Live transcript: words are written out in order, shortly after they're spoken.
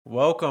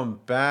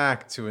Welcome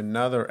back to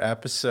another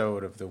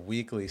episode of the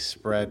Weekly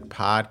Spread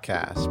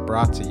Podcast,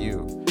 brought to you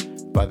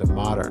by the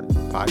Modern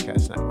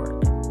Podcast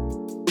Network.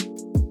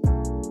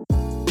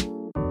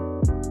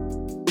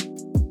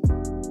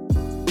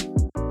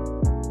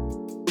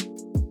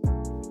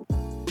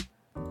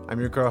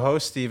 I'm your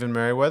co-host, Stephen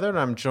Merriweather, and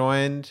I'm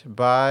joined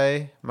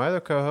by my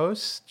other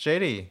co-host,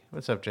 JD.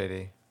 What's up,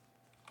 JD?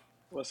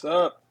 What's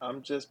up?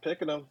 I'm just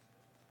picking them.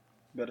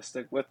 Better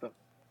stick with them.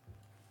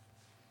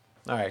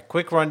 All right,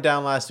 quick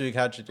rundown last week.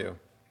 How'd you do?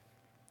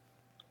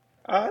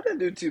 I didn't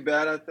do too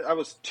bad. I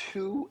was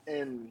 2-5.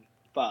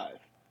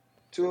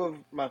 Two of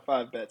my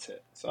 5 bets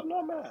hit, so I'm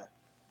not mad.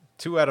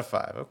 2 out of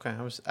 5. Okay,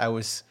 I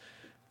was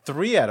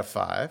 3 out of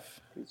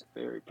 5. He's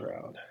very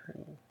proud.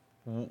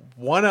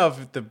 One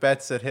of the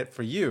bets that hit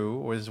for you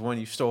was one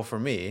you stole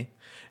from me,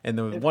 and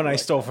the one I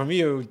stole from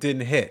you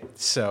didn't hit.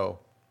 So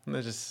I'm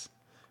just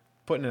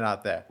putting it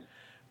out there.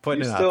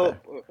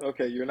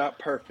 Okay, you're not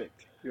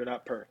perfect. You're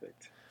not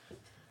perfect.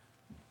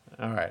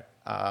 All right.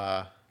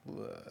 I'm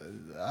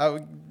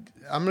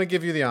going to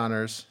give you the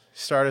honors.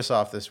 Start us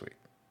off this week.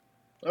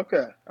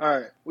 Okay. All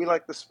right. We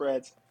like the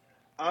spreads.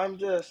 I'm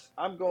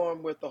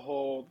going with the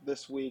whole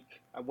this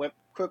week. I went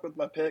quick with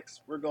my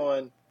picks. We're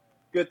going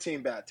good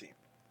team, bad team.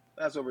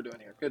 That's what we're doing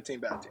here. Good team,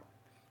 bad team.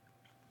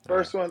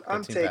 First one,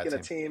 I'm taking a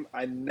team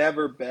I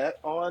never bet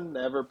on,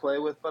 never play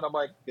with, but I'm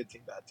like, good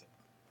team, bad team.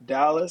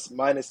 Dallas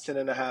minus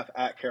 10.5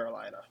 at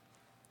Carolina.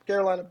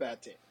 Carolina,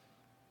 bad team.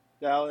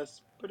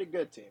 Dallas, pretty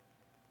good team.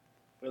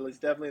 Philly's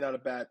definitely not a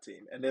bad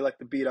team, and they like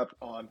to beat up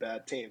on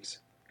bad teams.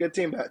 Good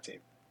team, bad team.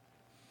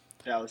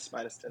 Dallas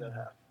minus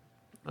 10.5.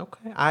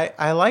 Okay,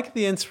 I like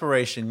the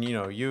inspiration.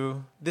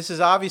 This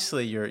is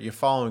obviously you're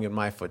following in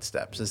my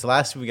footsteps. As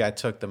last week I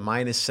took the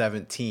minus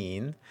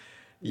 17.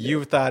 Yeah.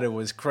 You thought it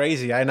was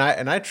crazy, and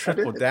I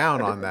tripled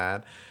down on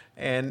that,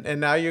 and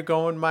now you're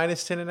going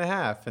minus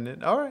 10.5.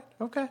 And all right,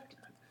 okay.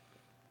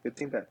 Good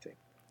team, bad team.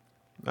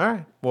 All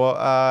right. Well,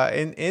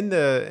 in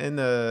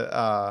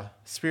the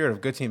spirit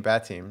of good team,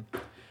 bad team,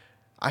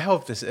 I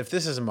hope if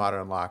this is a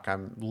modern lock,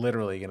 I'm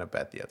literally gonna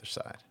bet the other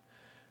side.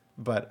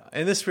 But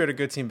in the spirit of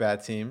good team,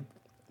 bad team,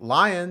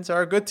 Lions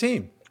are a good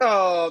team.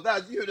 Oh,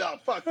 that's you now.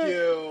 Fuck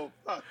you.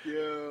 Fuck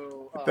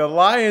you. Oh. The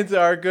Lions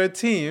are a good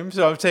team,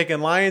 so I'm taking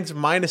Lions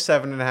minus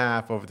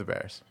 7.5 over the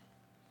Bears.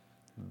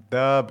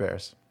 The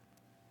Bears.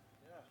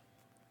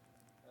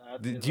 Yeah.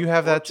 Do you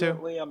have that too?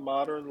 Unfortunately, a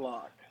modern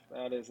lock.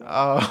 That is a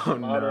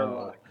modern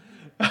lock.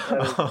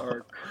 That is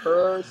our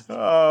cursed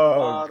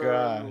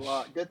modern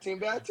lock. Good team,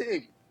 bad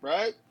team,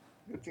 right?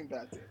 Good team,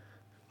 bad team.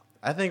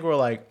 I think we're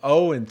like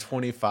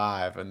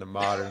 0-25 in the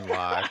modern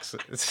locks.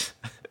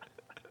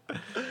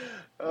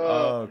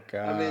 Oh,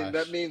 gosh. I mean,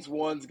 that means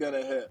one's going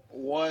to hit.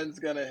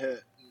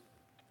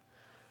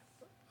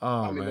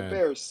 Oh, man. The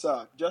Bears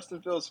suck.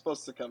 Justin Fields is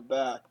supposed to come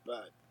back,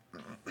 but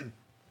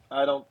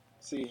I don't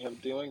see him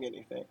doing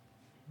anything.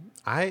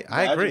 I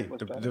agree.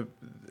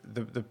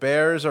 The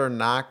Bears are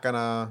not going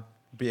to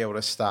be able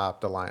to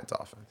stop the Lions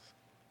offense.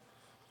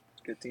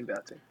 Good team,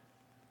 bad team.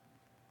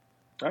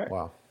 All right.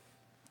 Wow.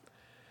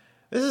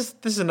 This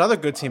is another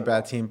good team,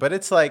 bad team, but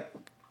it's like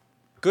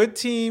good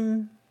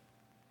team,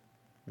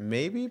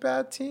 maybe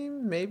bad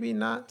team, maybe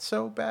not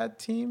so bad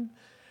team.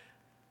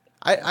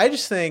 I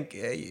just think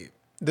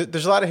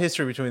there's a lot of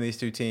history between these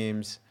two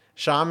teams.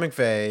 Sean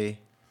McVay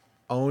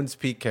owns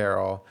Pete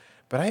Carroll,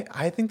 but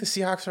I think the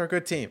Seahawks are a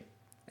good team.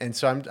 And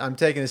so I'm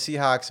taking the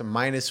Seahawks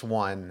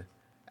 -1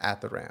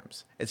 at the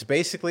Rams. It's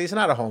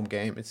not a home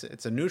game.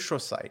 It's a neutral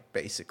site,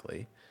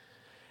 basically.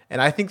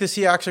 And I think the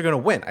Seahawks are going to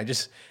win.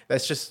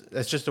 That's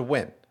just a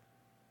win.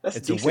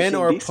 It's a win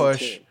or a push.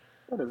 Team.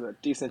 What is a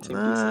decent team?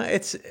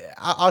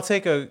 I'll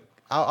take a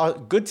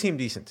good team,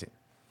 decent team.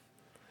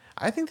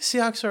 I think the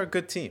Seahawks are a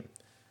good team.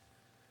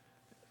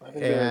 I think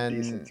they're a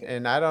decent team.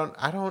 And I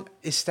don't.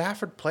 Is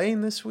Stafford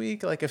playing this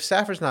week? Like if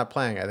Stafford's not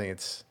playing, I think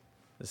it's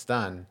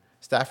done.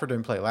 Stafford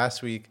didn't play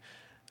last week.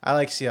 I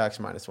like Seahawks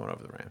 -1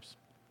 over the Rams.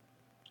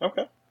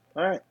 Okay.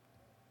 All right.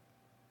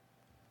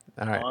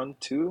 On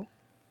to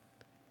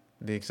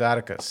the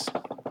Exoticas.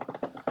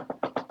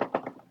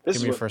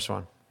 Give me your first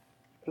one.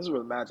 This is where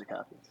the magic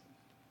happens.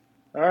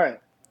 All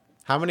right.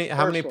 How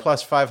many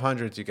plus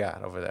 500s you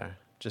got over there?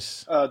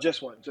 Just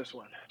one.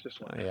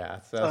 Yeah,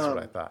 that's what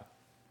I thought.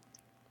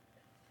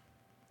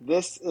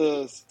 This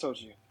is, told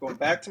you, going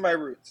back to my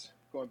roots.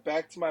 Where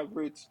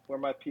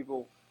my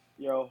people,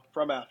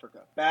 from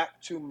Africa.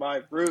 Back to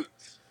my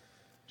roots.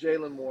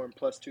 Jaylen Warren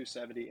plus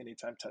 270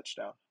 anytime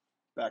touchdown.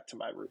 Back to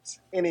my roots.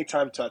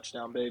 Anytime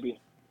touchdown, baby.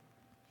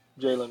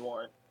 Jaylen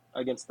Warren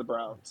against the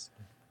Browns.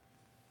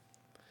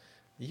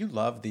 You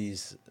love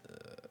these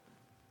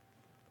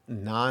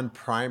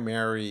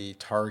non-primary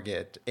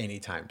target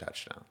anytime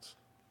touchdowns.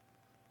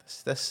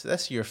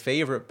 That's your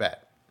favorite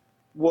bet.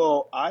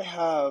 Well, I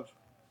have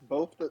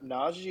both the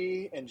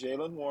Najee and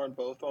Jaylen Warren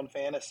both on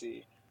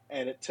fantasy,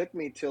 and it took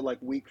me till like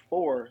week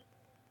 4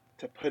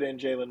 to put in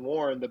Jaylen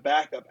Warren, the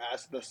backup,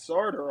 as the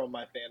starter on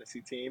my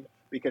fantasy team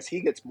because he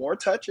gets more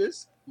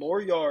touches,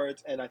 more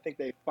yards, and I think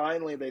they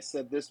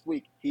said this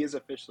week he is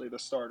officially the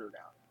starter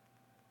now.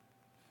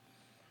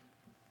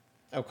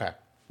 Okay.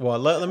 Well,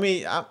 let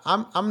me.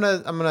 I'm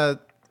gonna.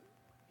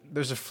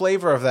 There's a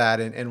flavor of that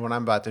in what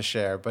I'm about to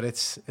share, but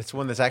it's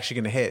one that's actually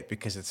gonna hit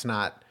because it's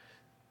not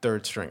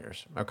third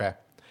stringers. Okay.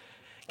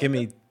 Give Okay.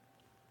 me.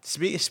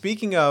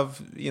 Speaking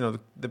of,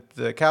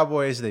 the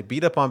Cowboys, they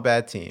beat up on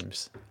bad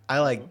teams. I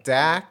like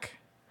Dak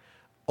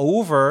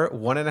over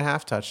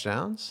 1.5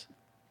 touchdowns,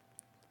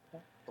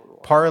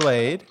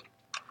 parlayed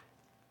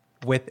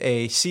with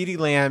a CeeDee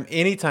Lamb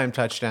anytime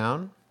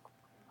touchdown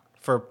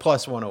for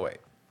plus 108.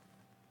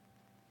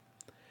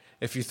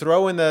 If you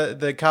throw in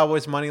the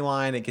Cowboys money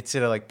line, it gets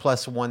it at like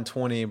plus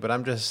 120. But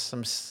I'm just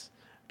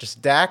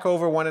Dak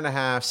over 1.5,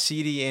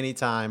 CeeDee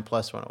anytime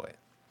plus 108.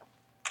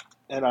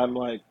 And I'm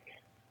like,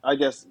 I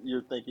guess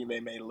you're thinking they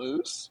may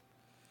lose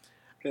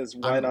because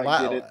why I'm not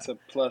get it to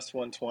plus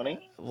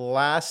 120?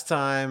 Last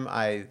time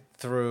I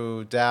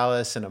threw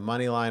Dallas in a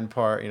money line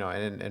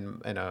in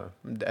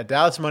a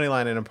Dallas money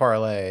line in a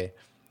parlay,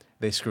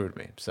 they screwed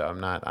me. So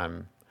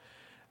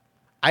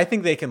I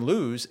think they can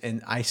lose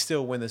and I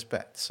still win this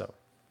bet. So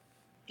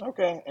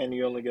Okay, and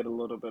you only get a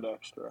little bit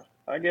extra.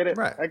 I get it.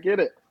 right. I get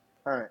it.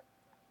 All right.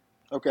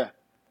 Okay.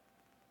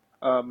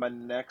 My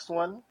next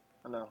one.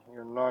 I know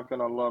you're not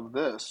gonna love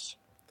this,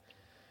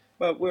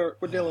 but we're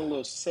dealing a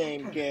little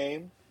same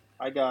game.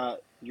 I got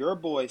your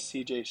boy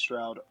C.J.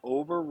 Stroud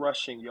over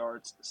rushing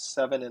yards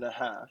 7.5,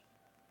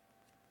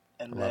 I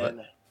and love it.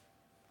 then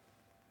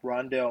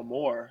Rondale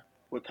Moore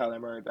with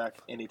Kyler Murray back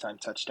anytime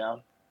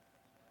touchdown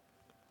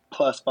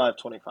plus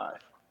 525.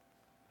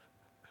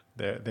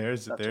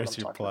 There's That's what I'm your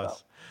talking about.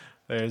 plus.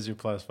 There's your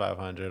plus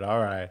 500. All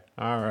right.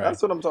 All right.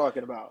 That's what I'm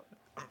talking about.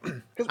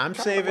 Because I'm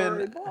Kyler saving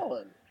Murray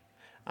balling.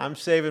 I'm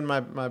saving my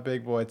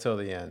big boy till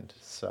the end.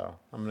 So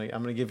I'm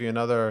gonna give you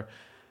another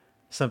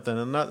something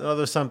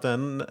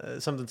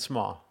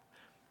small.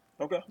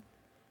 Okay.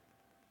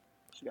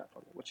 What you got for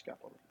me? What you got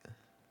for me?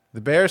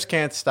 The Bears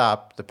can't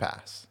stop the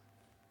pass.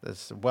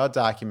 That's well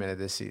documented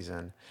this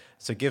season.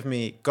 So give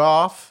me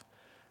Goff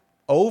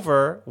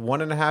over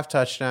 1.5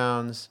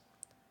 touchdowns,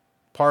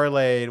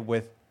 parlayed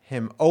with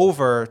him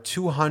over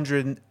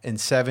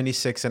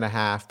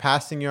 276.5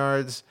 passing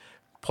yards,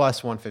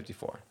 plus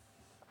 154.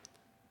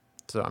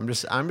 So I'm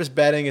just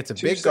betting it's a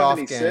big Goff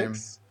game.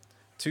 276?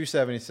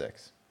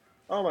 276.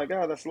 Oh my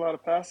God, that's a lot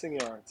of passing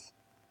yards.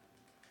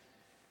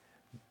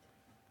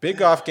 Big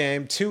Goff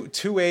game.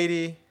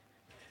 280,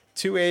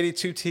 280,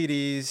 two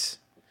TDs.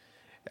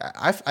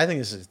 I think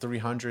this is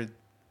 300,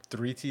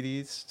 3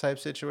 TDs type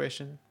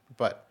situation.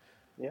 But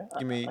Yeah,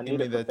 give me I give need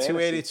me it for the fantasy.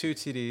 282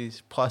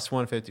 TDs plus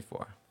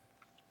 154.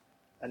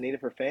 I need it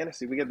for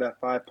fantasy. We get that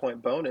 5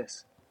 point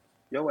bonus.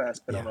 Yo ass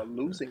been on Yeah, a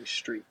losing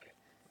streak,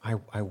 I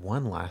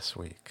won last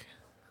week.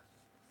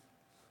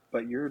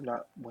 but you're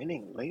not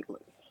winning lately.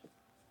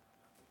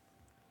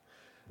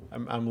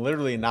 I'm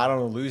literally not on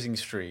a losing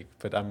streak,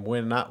 but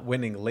not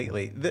winning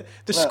lately. The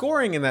Well,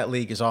 scoring in that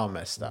league is all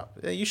messed up.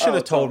 You should oh,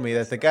 have it's all told me that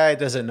messed the up. guy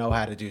doesn't know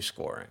how to do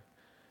scoring.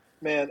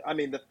 Man, I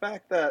mean, the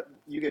fact that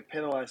you get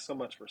penalized so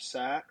much for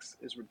sacks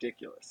is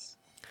ridiculous.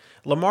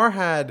 Lamar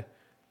had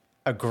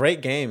a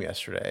great game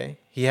yesterday.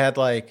 He had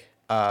like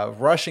a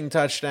rushing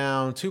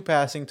touchdown, 2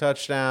 passing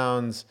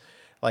touchdowns,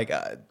 like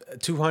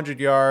 200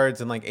 yards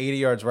and like 80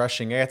 yards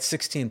rushing. I got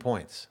 16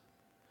 points.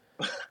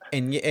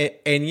 And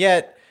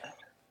yet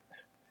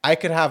I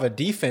could have a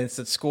defense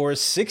that scores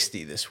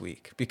 60 this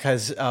week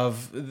because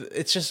of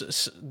it's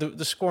just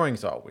the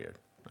scoring's all weird.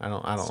 I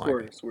don't like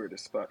Scoring it. is weird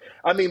as fuck.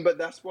 I mean, but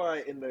that's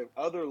why in the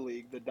other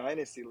league, the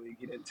Dynasty League,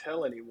 he didn't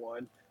tell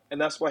anyone. And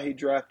that's why he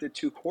drafted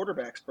two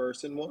quarterbacks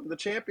first and won the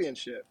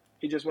championship.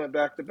 He just went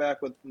back to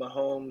back with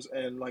Mahomes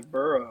and like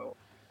Burrow.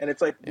 And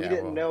it's like we Yeah,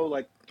 didn't well, know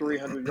like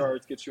 300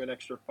 yards gets you an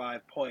extra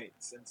 5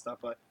 points and stuff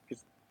like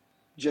because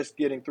just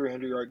getting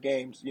 300-yard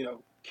games,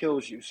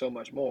 kills you so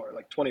much more.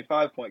 Like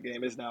 25-point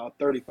game is now a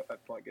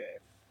 35-point game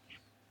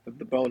with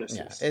the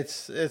yeah, bonuses.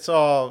 it's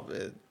all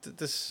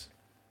this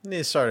need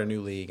to start a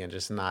new league and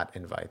just not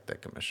invite the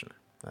commissioner.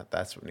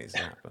 That's what needs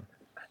to happen.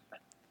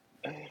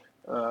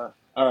 All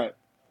right,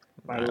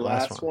 my All right, last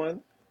last one.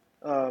 one.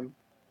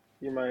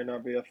 You might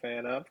not be a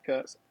fan of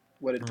because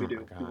what did we Oh my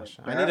do? We went gosh.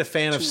 I need a back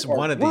fan of to our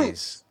one of these.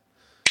 roots.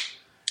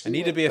 I We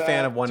need to went be a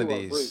fan of back one of to our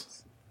these.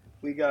 roots.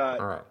 We got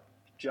All right.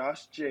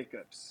 Josh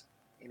Jacobs,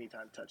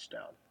 anytime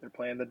touchdown. They're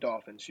playing the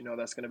Dolphins. You know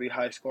that's going to be a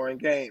high scoring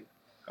game.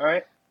 All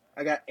right.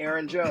 I got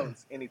Aaron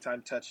Jones,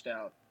 anytime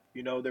touchdown.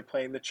 You know they're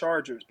playing the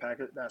Chargers.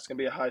 Packers. That's going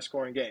to be a high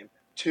scoring game.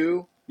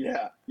 Two,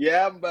 yeah,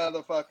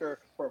 motherfucker,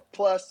 for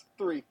plus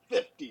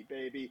 350,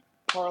 baby.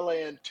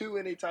 Parlaying two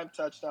anytime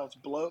touchdowns,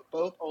 both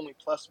only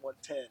plus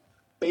 110.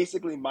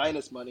 Basically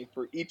minus money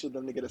for each of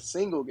them to get a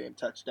single game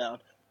touchdown.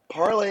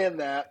 Parlaying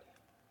that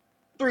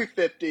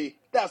 350.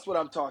 That's what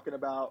I'm talking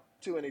about.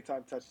 Two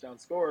anytime touchdown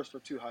scores for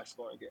two high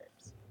scoring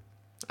games.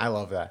 I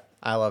love that.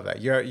 I love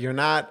that. You're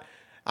not.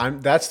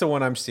 That's the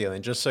one I'm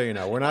stealing. Just so you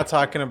know, we're not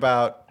talking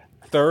about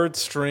third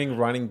string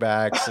running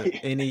backs.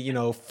 Any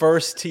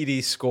first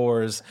TD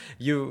scores.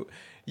 You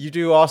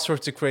do all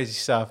sorts of crazy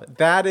stuff.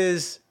 That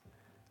is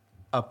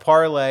a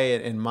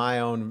parlay in my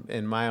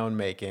own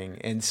making,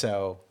 and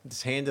so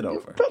just hand it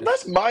over.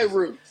 That's my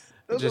roots.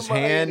 Just are my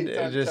hand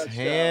anytime touchdowns.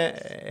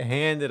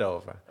 hand it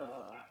over. Uh,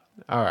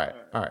 All right.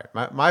 All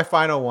right. My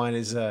final one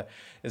is a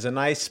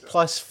nice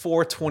plus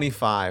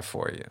 425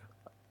 for you.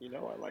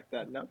 I like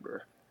that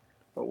number.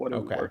 But what are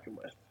we Okay. working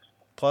with?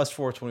 Plus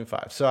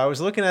 425. So I was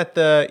looking at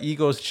the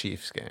Eagles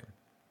Chiefs game.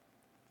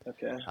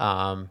 Okay.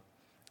 I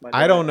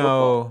Monday don't Night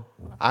Football.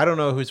 know. I don't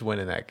know who's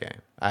winning that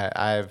game.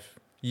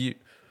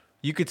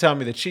 You could tell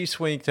me the Chiefs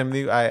win. Tell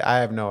me I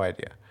have no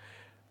idea.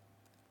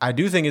 I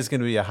do think it's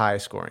going to be a high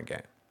scoring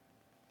game.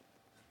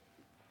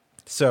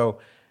 So,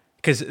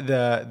 because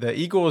the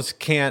Eagles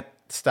can't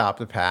stop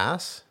the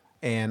pass,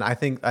 and I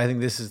think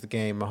this is the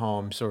game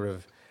Mahomes sort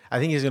of. I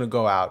think he's going to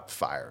go out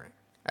firing.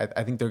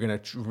 I think they're going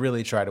to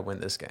really try to win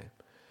this game.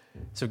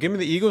 So give me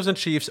the Eagles and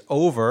Chiefs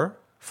over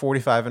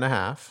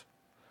 45.5.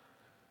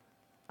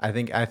 I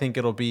think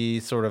it'll be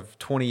sort of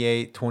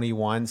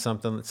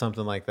 28-21,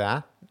 something like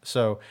that.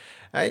 So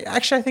I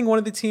think one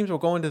of the teams will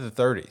go into the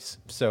 30s.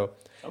 So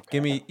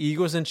give me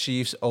Eagles and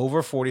Chiefs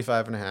over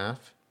 45.5.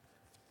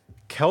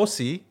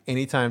 Kelsey,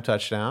 anytime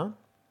touchdown.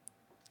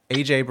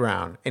 A.J.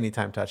 Brown,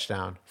 anytime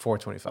touchdown,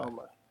 425. Oh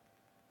my.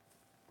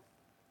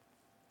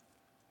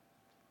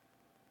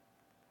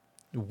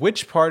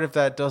 Which part of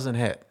that doesn't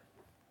hit?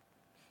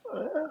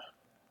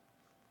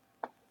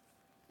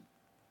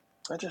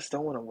 I just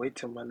don't want to wait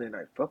till Monday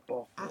Night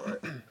Football for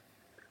it. I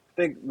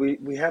think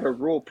we had a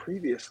rule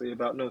previously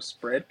about no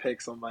spread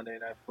picks on Monday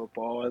Night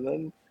Football, and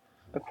then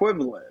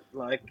equivalent.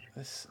 Like,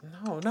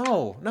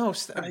 No.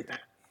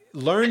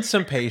 Learn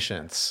some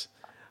patience.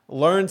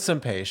 Learn some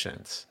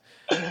patience.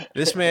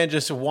 This man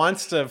just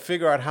wants to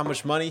figure out how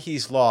much money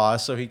he's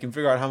lost so he can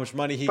figure out how much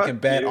money he can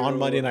bet on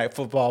Monday Night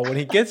Football when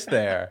he gets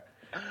there.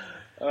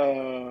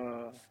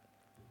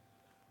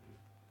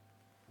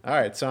 All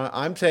right, so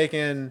I'm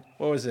taking,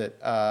 what was it?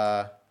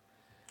 Aaron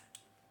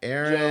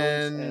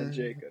Jones and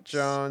Jacobs.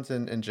 Jones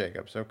and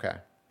Jacobs. Okay.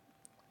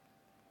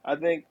 I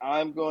think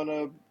I'm going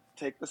to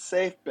take the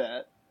safe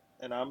bet,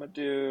 and I'm going to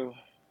do.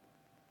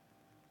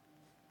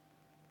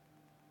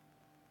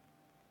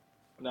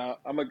 No,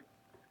 I'm going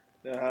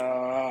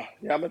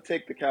to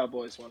take the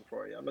Cowboys one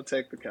for you. I'm going to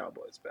take the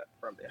Cowboys bet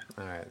from you.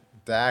 All right.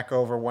 Dak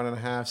over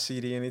 1.5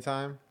 CD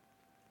anytime?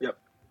 Yep.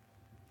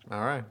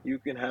 All right. You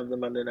can have the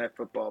Monday Night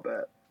Football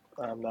bet.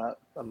 I'm not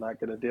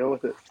going to deal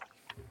with it.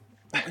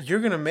 You're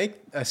going to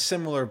make a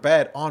similar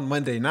bet on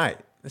Monday night.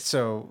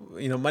 So,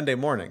 Monday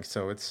morning.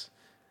 So it's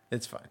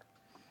fine.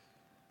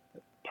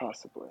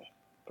 Possibly.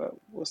 But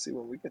we'll see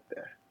when we get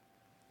there.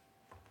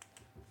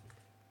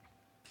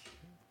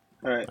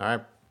 All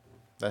right.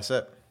 That's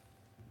it.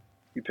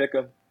 You pick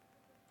them.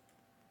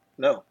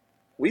 No,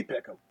 we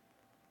pick them.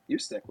 You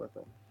stick with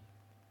them.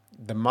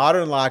 The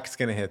modern lock is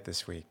going to hit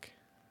this week.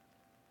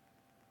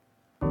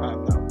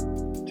 I'm not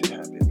too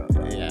happy about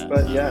that. Yeah.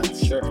 But yeah,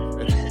 sure.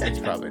 It's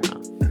probably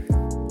not.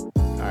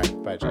 All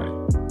right. Bye,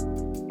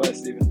 Johnny. Bye,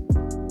 Steven.